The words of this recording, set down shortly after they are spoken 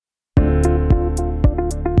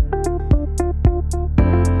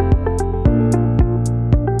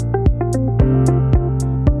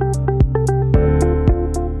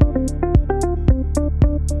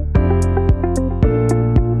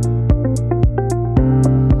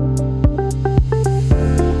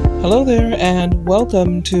Hello there, and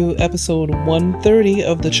welcome to episode 130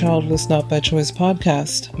 of the Childless Not by Choice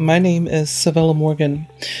podcast. My name is Savella Morgan.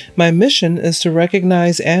 My mission is to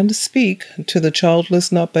recognize and speak to the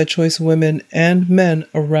childless not by choice women and men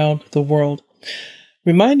around the world,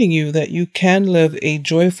 reminding you that you can live a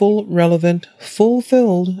joyful, relevant,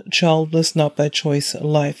 fulfilled, childless not by choice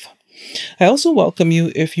life. I also welcome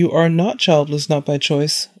you if you are not childless not by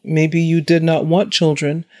choice. Maybe you did not want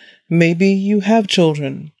children. Maybe you have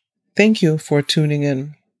children. Thank you for tuning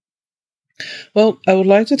in. Well, I would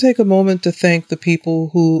like to take a moment to thank the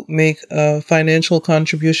people who make a financial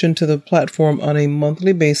contribution to the platform on a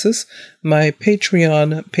monthly basis, my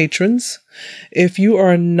Patreon patrons. If you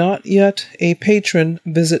are not yet a patron,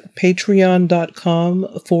 visit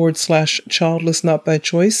patreon.com/childless not by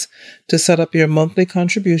choice to set up your monthly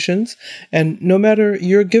contributions. And no matter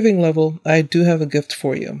your giving level, I do have a gift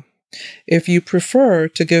for you. If you prefer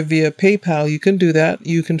to give via PayPal, you can do that.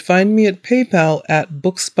 You can find me at PayPal at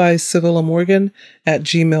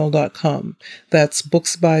booksbysavellamorgan@gmail.com. That's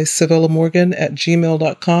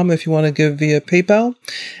booksbysavellamorgan@gmail.com if you want to give via PayPal.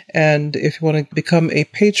 And if you want to become a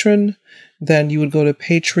patron, then you would go to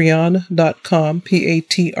patreon.com,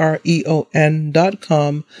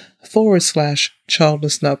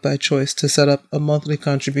 patreon.com/childless not by choice to set up a monthly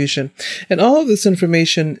contribution. And all of this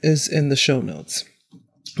information is in the show notes.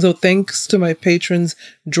 So thanks to my patrons,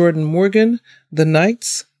 Jordan Morgan, The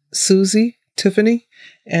Knights, Susie, Tiffany,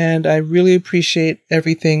 and I really appreciate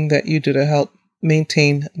everything that you do to help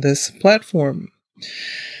maintain this platform.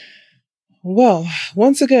 Well,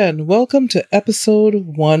 once again, welcome to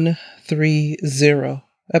episode 130,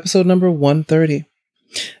 episode number 130.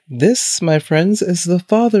 This, my friends, is the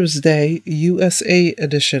Father's Day USA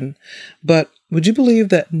edition, but would you believe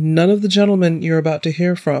that none of the gentlemen you're about to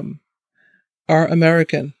hear from are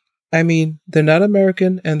American? I mean, they're not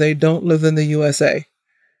American and they don't live in the USA.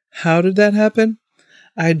 How did that happen?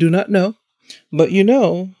 I do not know. But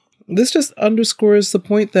this just underscores the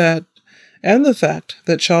point that, and the fact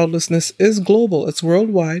that childlessness is global. It's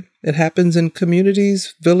worldwide. It happens in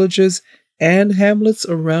communities, villages, and hamlets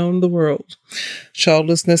around the world.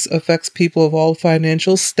 Childlessness affects people of all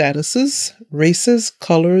financial statuses, races,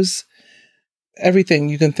 colors, everything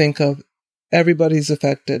you can think of. Everybody's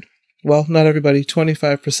affected. Well, not everybody,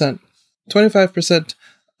 25%. 25%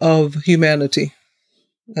 of humanity.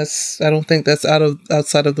 I don't think that's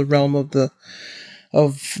outside of the realm of the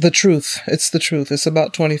truth. It's the truth. It's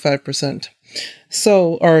about 25%.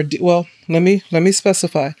 So, let me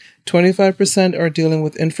specify. 25% are dealing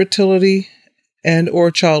with infertility and or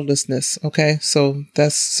childlessness. Okay? So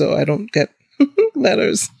I don't get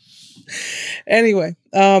letters. Anyway,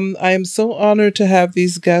 I am so honored to have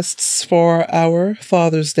these guests for our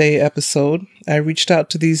Father's Day episode. I reached out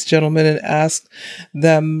to these gentlemen and asked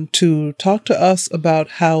them to talk to us about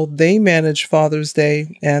how they manage Father's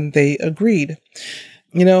Day, and they agreed.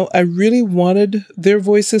 I really wanted their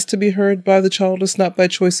voices to be heard by the childless not by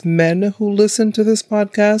choice men who listen to this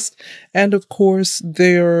podcast, and of course,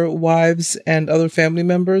 their wives and other family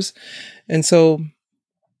members. And so,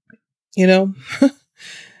 I'll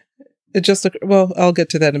get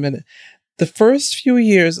to that in a minute. The first few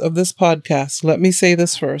years of this podcast, let me say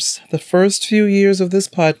this first. The first few years of this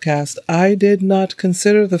podcast, I did not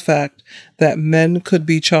consider the fact that men could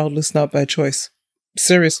be childless not by choice.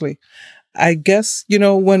 Seriously. I guess,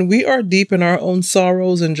 when we are deep in our own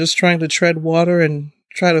sorrows and just trying to tread water and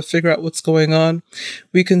try to figure out what's going on,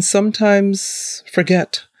 we can sometimes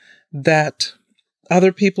forget that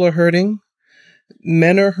other people are hurting.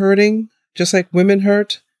 Men are hurting, just like women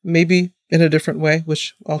hurt. Maybe in a different way,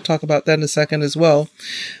 which I'll talk about that in a second as well.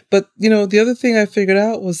 But, the other thing I figured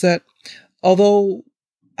out was that although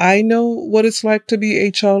I know what it's like to be a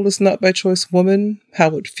childless not by choice woman,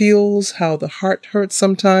 how it feels, how the heart hurts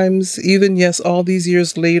sometimes, even, yes, all these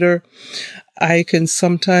years later, I can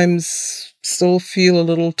sometimes still feel a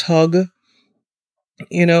little tug.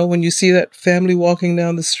 When you see that family walking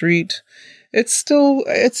down the street, it's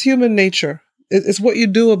human nature. It's what you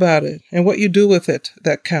do about it and what you do with it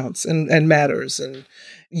that counts and matters. And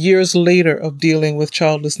years later of dealing with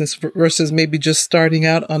childlessness versus maybe just starting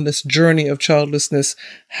out on this journey of childlessness,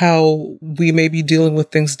 how we may be dealing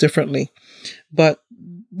with things differently. But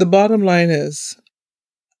the bottom line is,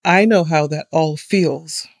 I know how that all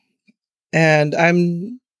feels. And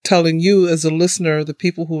I'm telling you as a listener, the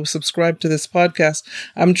people who subscribe to this podcast,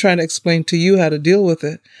 I'm trying to explain to you how to deal with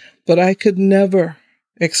it. But I could never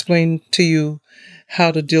explain to you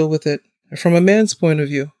how to deal with it from a man's point of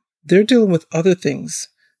view. They're dealing with other things.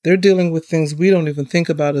 They're dealing with things we don't even think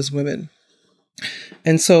about as women.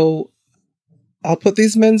 And so I'll put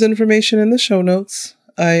these men's information in the show notes.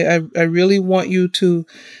 I really want you to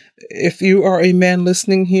if you are a man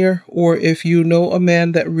listening here, or if you know a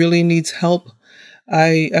man that really needs help,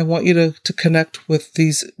 I want you to connect with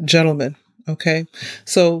these gentlemen. Okay.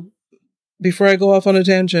 So before I go off on a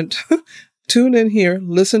tangent, tune in here,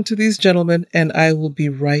 listen to these gentlemen, and I will be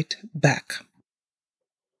right back.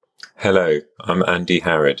 Hello, I'm Andy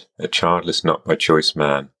Harrod, a childless not by choice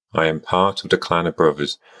man. I am part of the Clan of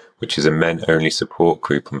Brothers, which is a men-only support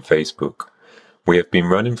group on Facebook. We have been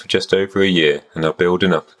running for just over a year and are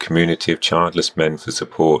building up a community of childless men for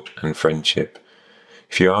support and friendship.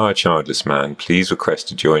 If you are a childless man, please request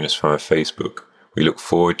to join us via Facebook. We look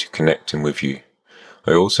forward to connecting with you.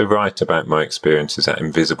 I also write about my experiences at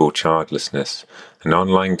Invisible Childlessness, an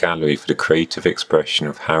online gallery for the creative expression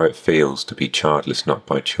of how it feels to be childless not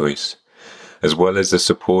by choice, as well as a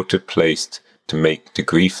supportive place to make the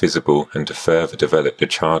grief visible and to further develop the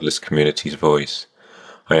childless community's voice.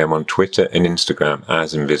 I am on Twitter and Instagram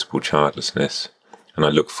as Invisible Childlessness, and I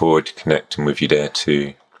look forward to connecting with you there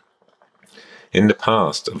too. In the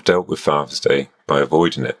past, I've dealt with Father's Day by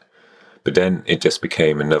avoiding it, but then it just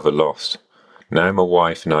became another loss. Now my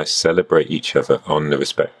wife and I celebrate each other on the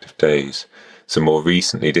respective days, so more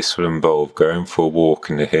recently this will involve going for a walk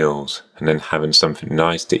in the hills and then having something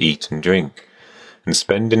nice to eat and drink, and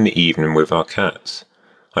spending the evening with our cats.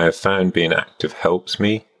 I have found being active helps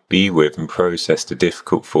me be with and process the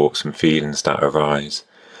difficult thoughts and feelings that arise,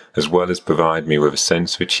 as well as provide me with a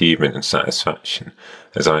sense of achievement and satisfaction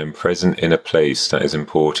as I am present in a place that is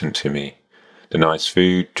important to me. The nice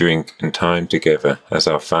food, drink and time together as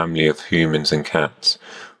our family of humans and cats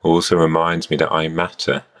also reminds me that I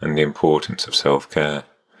matter and the importance of self-care.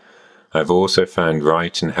 I have also found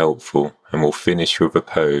writing helpful and will finish with a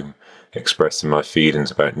poem expressing my feelings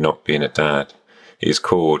about not being a dad. It is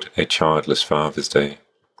called A Childless Father's Day.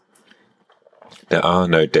 There are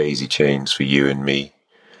no daisy chains for you and me,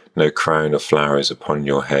 no crown of flowers upon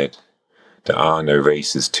your head. There are no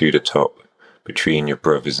races to the top between your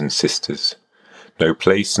brothers and sisters. No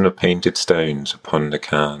placing of painted stones upon the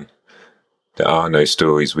cairn. There are no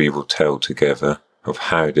stories we will tell together of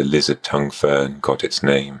how the lizard-tongue fern got its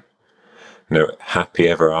name. No happy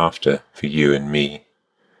ever after for you and me.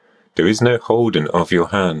 There is no holding of your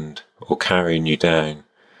hand or carrying you down,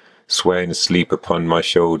 swaying asleep upon my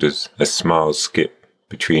shoulders as smiles skip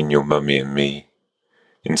between your mummy and me.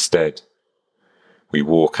 Instead, we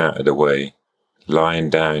walk out of the way,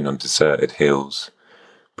 lying down on deserted hills,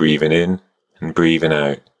 breathing in and breathing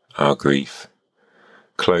out our grief,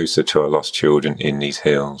 closer to our lost children in these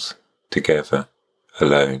hills, together,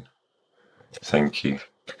 alone. Thank you.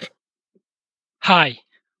 Hi,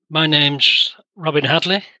 my name's Robin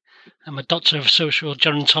Hadley. I'm a Doctor of Social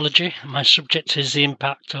Gerontology, and my subject is the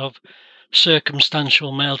impact of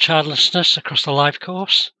circumstantial male childlessness across the life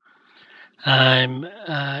course. I'm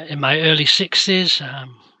in my early 60s,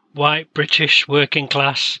 I'm white, British, working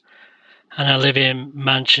class, and I live in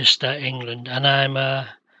Manchester, England, and I'm a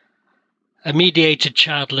mediated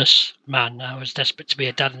childless man. I was desperate to be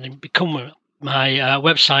a dad and didn't become one. My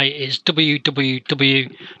website is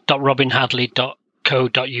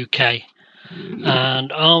www.robinhadley.co.uk.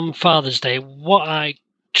 And on Father's Day, what I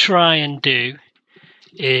try and do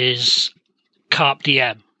is carpe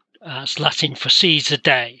diem. It's Latin for seize the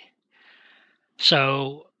day.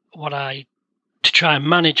 So to try and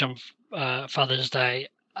manage on Father's Day,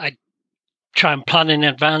 I try and plan in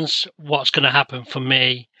advance what's going to happen for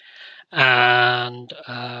me and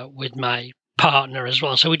with my partner as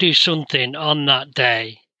well. So we do something on that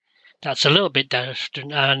day that's a little bit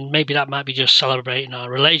different, and maybe that might be just celebrating our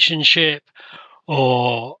relationship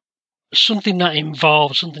or something that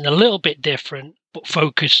involves something a little bit different but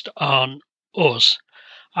focused on us.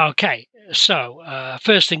 Okay, so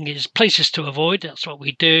first thing is places to avoid. That's what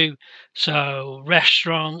we do. So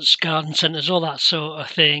restaurants, garden centres, all that sort of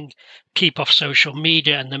thing. Keep off social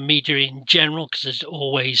media and the media in general, because there's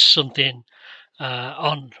always something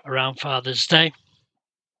on around Father's Day.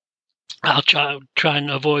 I'll try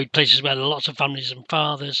and avoid places where there are lots of families and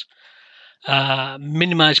fathers.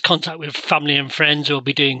 Minimise contact with family and friends who will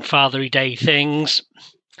be doing Fatherly Day things.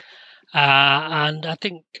 And I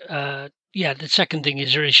think the second thing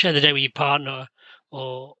is really share the day with your partner,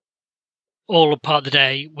 or all a part of the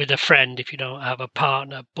day with a friend if you don't have a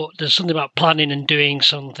partner. But there's something about planning and doing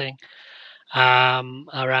something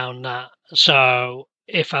around that. So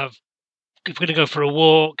if we're going to go for a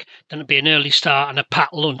walk, then it'll be an early start and a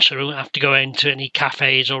packed lunch, so we won't have to go into any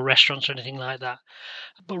cafes or restaurants or anything like that.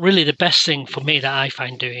 But really the best thing for me that I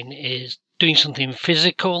find doing is doing something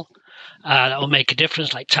physical that will make a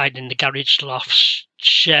difference, like tidying the garage, loft,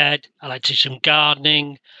 shed. I like to do some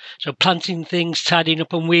gardening. So planting things, tidying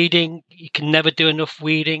up and weeding. You can never do enough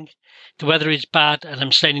weeding. the weather is bad and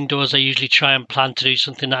I'm staying indoors, I usually try and plan to do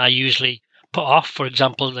something that I usually put off. For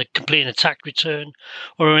example, like completing a tax return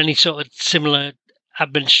or any sort of similar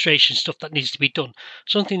administration stuff that needs to be done.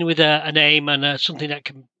 Something with an aim and something that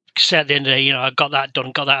can say at the end of the day, I got that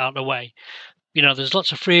done, got that out of the way. There's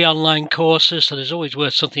lots of free online courses, so there's always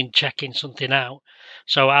worth checking something out.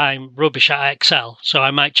 So I'm rubbish at Excel, so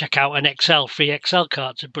I might check out an free Excel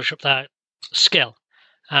card to brush up that skill.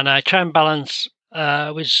 And I try and balance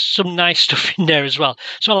with some nice stuff in there as well.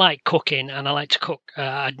 So I like cooking, and I like to cook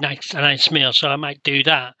a nice meal, so I might do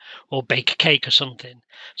that or bake a cake or something.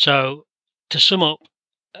 So to sum up,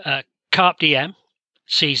 Carpe Diem,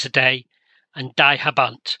 seize the day, and Die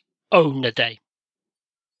Habant, own the day.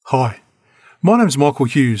 Hi. My name's Michael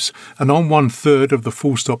Hughes, and I'm 1/3 of the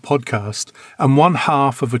Full Stop podcast and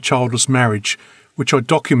 1/2 of a childless marriage, which I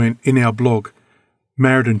document in our blog,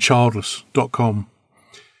 marriedandchildless.com,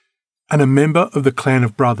 and a member of the Clan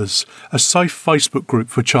of Brothers, a safe Facebook group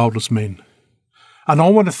for childless men. And I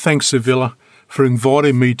want to thank Sevilla for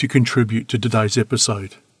inviting me to contribute to today's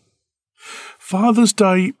episode. Father's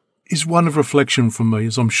Day is one of reflection for me,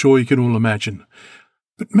 as I'm sure you can all imagine.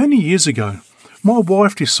 But many years ago, my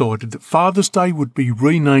wife decided that Father's Day would be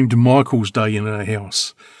renamed Michael's Day in our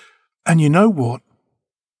house. And you know what?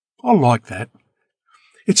 I like that.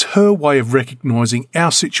 It's her way of recognising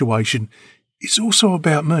our situation is also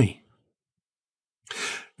about me.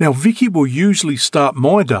 Now, Vicky will usually start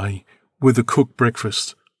my day with a cooked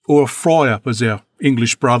breakfast, or a fry-up as our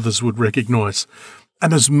English brothers would recognise.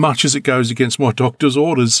 And as much as it goes against my doctor's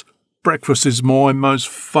orders, breakfast is my most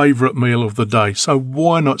favourite meal of the day, so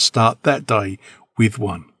why not start that day with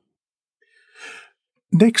one?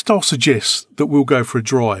 Next, I'll suggest that we'll go for a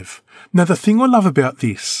drive. Now, the thing I love about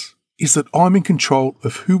this is that I'm in control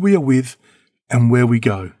of who we are with and where we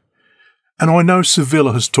go. And I know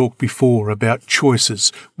Sevilla has talked before about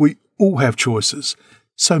choices. We all have choices.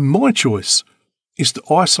 So my choice is to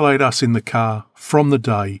isolate us in the car from the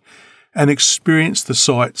day and experience the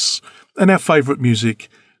sights and our favourite music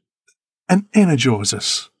and energise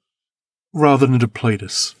us rather than deplete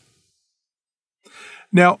us.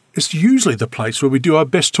 Now, it's usually the place where we do our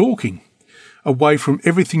best talking, away from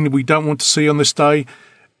everything that we don't want to see on this day,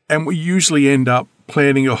 and we usually end up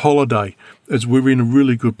planning a holiday as we're in a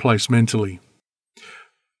really good place mentally.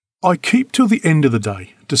 I keep till the end of the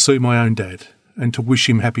day to see my own dad and to wish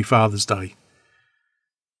him Happy Father's Day,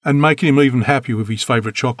 and making him even happier with his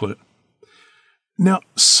favourite chocolate. Now,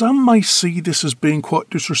 some may see this as being quite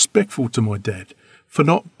disrespectful to my dad for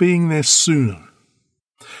not being there sooner.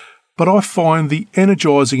 But I find the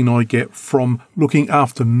energising I get from looking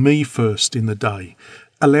after me first in the day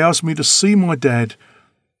allows me to see my dad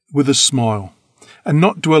with a smile and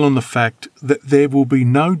not dwell on the fact that there will be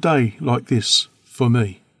no day like this for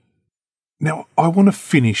me. Now, I want to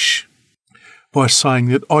finish by saying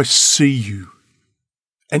that I see you.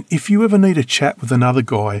 And if you ever need a chat with another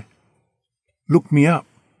guy, look me up,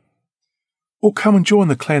 or come and join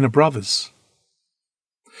the Clan of Brothers.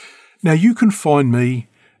 Now, you can find me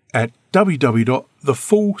at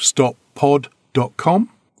www.thefullstoppod.com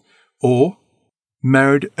or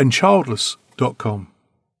marriedandchildless.com.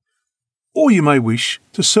 Or you may wish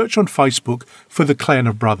to search on Facebook for the Clan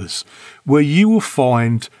of Brothers, where you will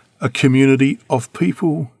find a community of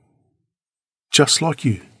people just like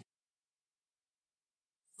you.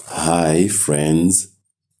 Hi, friends.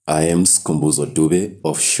 I am Skumbuzo Dube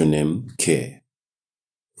of Shunem Care.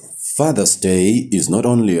 Father's Day is not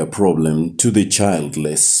only a problem to the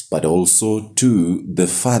childless, but also to the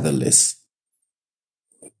fatherless.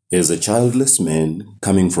 As a childless man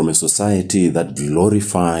coming from a society that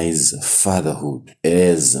glorifies fatherhood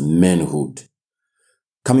as manhood,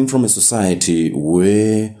 coming from a society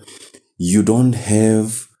where you don't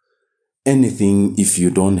have anything if you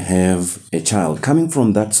don't have a child, coming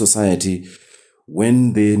from that society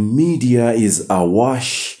when the media is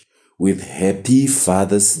awash with Happy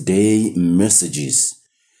Father's Day messages,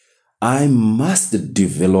 I must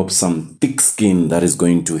develop some thick skin that is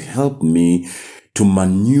going to help me to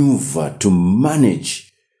maneuver, to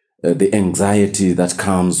manage the anxiety that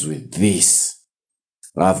comes with this.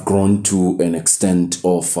 I've grown to an extent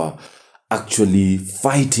of actually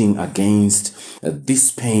fighting against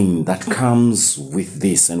this pain that comes with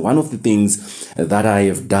this. And one of the things that I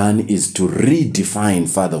have done is to redefine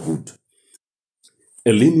fatherhood.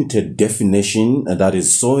 A limited definition that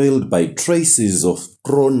is soiled by traces of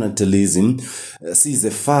pronatalism sees a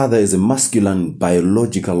father as a masculine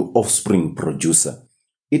biological offspring producer.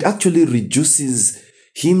 It actually reduces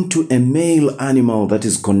him to a male animal that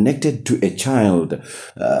is connected to a child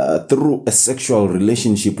through a sexual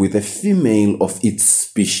relationship with a female of its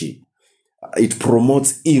species. it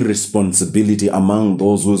promotes irresponsibility among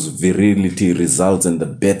those whose virility results in the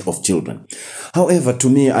birth of children. However, to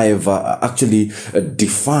me, I have actually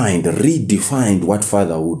redefined what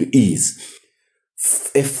fatherhood is.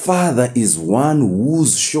 A father is one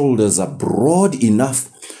whose shoulders are broad enough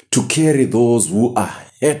to carry those who are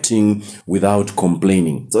hurting without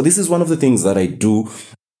complaining. So this is one of the things that I do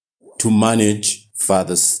to manage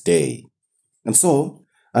Father's Day. And so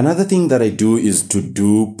another thing that I do is to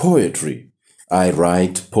do poetry. I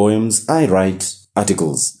write poems, I write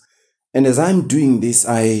articles. And as I'm doing this,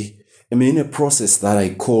 I am in a process that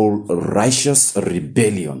I call righteous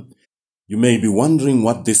rebellion. You may be wondering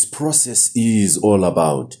what this process is all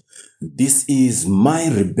about. This is my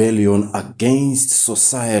rebellion against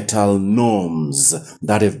societal norms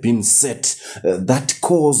that have been set that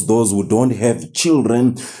cause those who don't have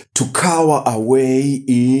children to cower away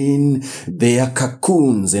in their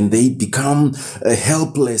cocoons and they become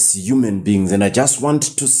helpless human beings. And I just want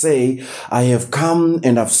to say, I have come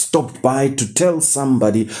and I've stopped by to tell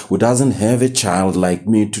somebody who doesn't have a child like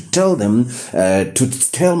me, to tell them,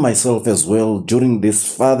 to tell myself as well during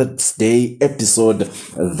this Father's Day episode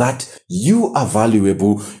that you are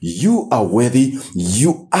valuable, you are worthy,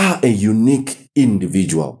 you are a unique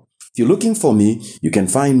individual. If you're looking for me, you can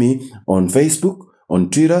find me on Facebook, on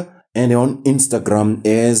Twitter, and on Instagram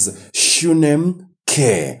as Shunem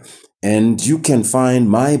Care. And you can find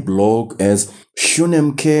my blog as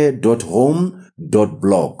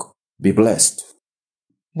shunemcare.home.blog. Be blessed.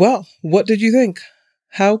 Well, what did you think?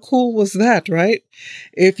 How cool was that, right?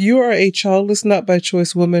 If you are a childless, not by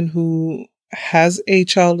choice woman who has a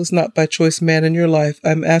childless, not by choice man in your life,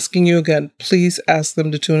 I'm asking you again, please ask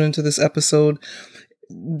them to tune into this episode.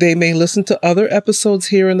 They may listen to other episodes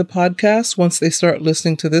here in the podcast once they start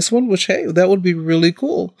listening to this one, which, hey, that would be really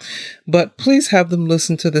cool. But please have them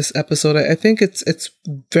listen to this episode. I think it's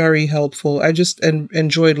very helpful. I just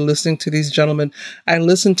enjoyed listening to these gentlemen. I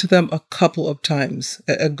listened to them a couple of times,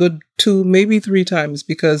 a good 2, maybe 3 times,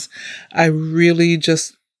 because I really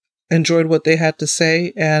just enjoyed what they had to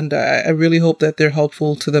say. And I really hope that they're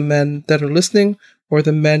helpful to the men that are listening, or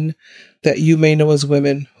the men that you may know as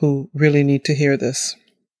women who really need to hear this.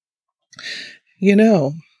 You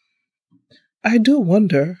know, I do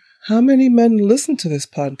wonder how many men listen to this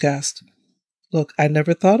podcast. Look, I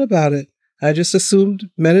never thought about it. I just assumed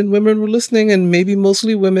men and women were listening, and maybe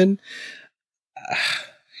mostly women.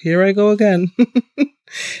 Here I go again.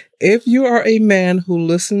 If you are a man who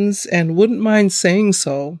listens and wouldn't mind saying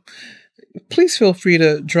so, please feel free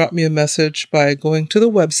to drop me a message by going to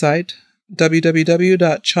the website,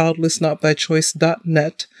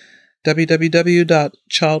 www.childlessnotbychoice.net,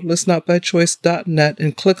 www.childlessnotbychoice.net,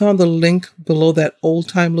 and click on the link below that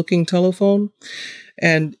old-time looking telephone,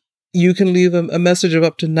 and you can leave a message of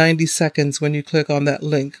up to 90 seconds when you click on that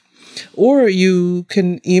link. Or you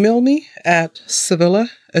can email me at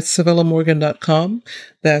Sevilla@SevillaMorgan.com.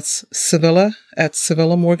 That's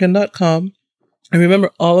Sevilla@SevillaMorgan.com. And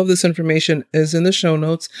remember, all of this information is in the show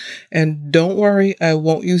notes. And don't worry, I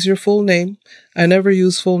won't use your full name. I never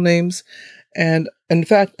use full names. And in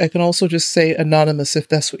fact, I can also just say anonymous if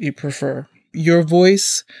that's what you prefer. Your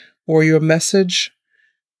voice or your message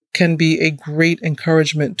can be a great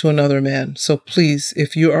encouragement to another man. So please,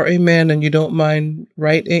 if you are a man and you don't mind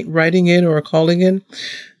writing in or calling in,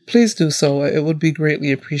 please do so. It would be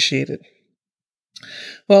greatly appreciated.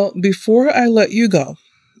 Well, before I let you go,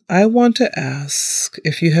 I want to ask,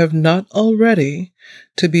 if you have not already,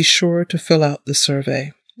 to be sure to fill out the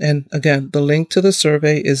survey. And again, the link to the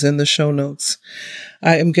survey is in the show notes.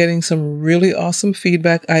 I am getting some really awesome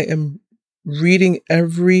feedback. I am reading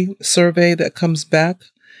every survey that comes back,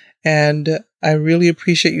 and I really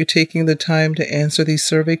appreciate you taking the time to answer these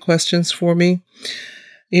survey questions for me.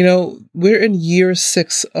 You know, we're in year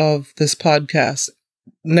 6 of this podcast.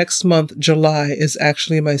 Next month, July, is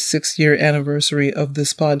actually my 6-year anniversary of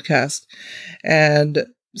this podcast. And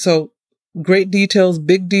so great details,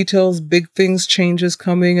 big things, changes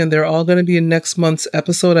coming, and they're all going to be in next month's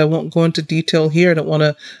episode. I won't go into detail here. I don't want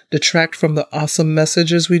to detract from the awesome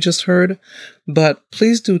messages we just heard, but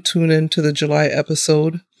please do tune in to the July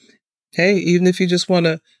episode. Hey, even if you just want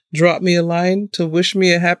to drop me a line to wish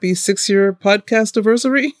me a happy 6-year podcast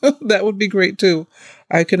anniversary, that would be great too.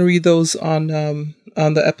 I can read those on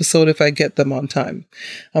the episode if I get them on time.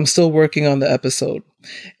 I'm still working on the episode.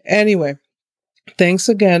 Anyway, thanks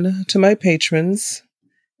again to my patrons,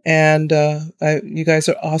 and you guys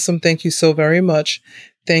are awesome. Thank you so very much.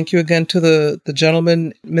 Thank you again to the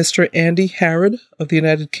gentleman, Mr. Andy Harrod of the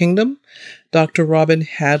United Kingdom, Dr. Robin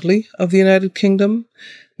Hadley of the United Kingdom,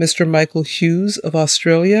 Mr. Michael Hughes of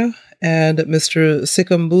Australia, and Mr.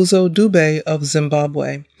 Sikambuzo Dube of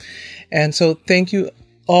Zimbabwe. And so thank you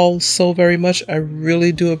all so very much. I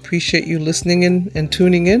really do appreciate you listening in and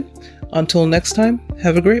tuning in. Until next time,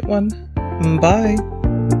 have a great one. Bye.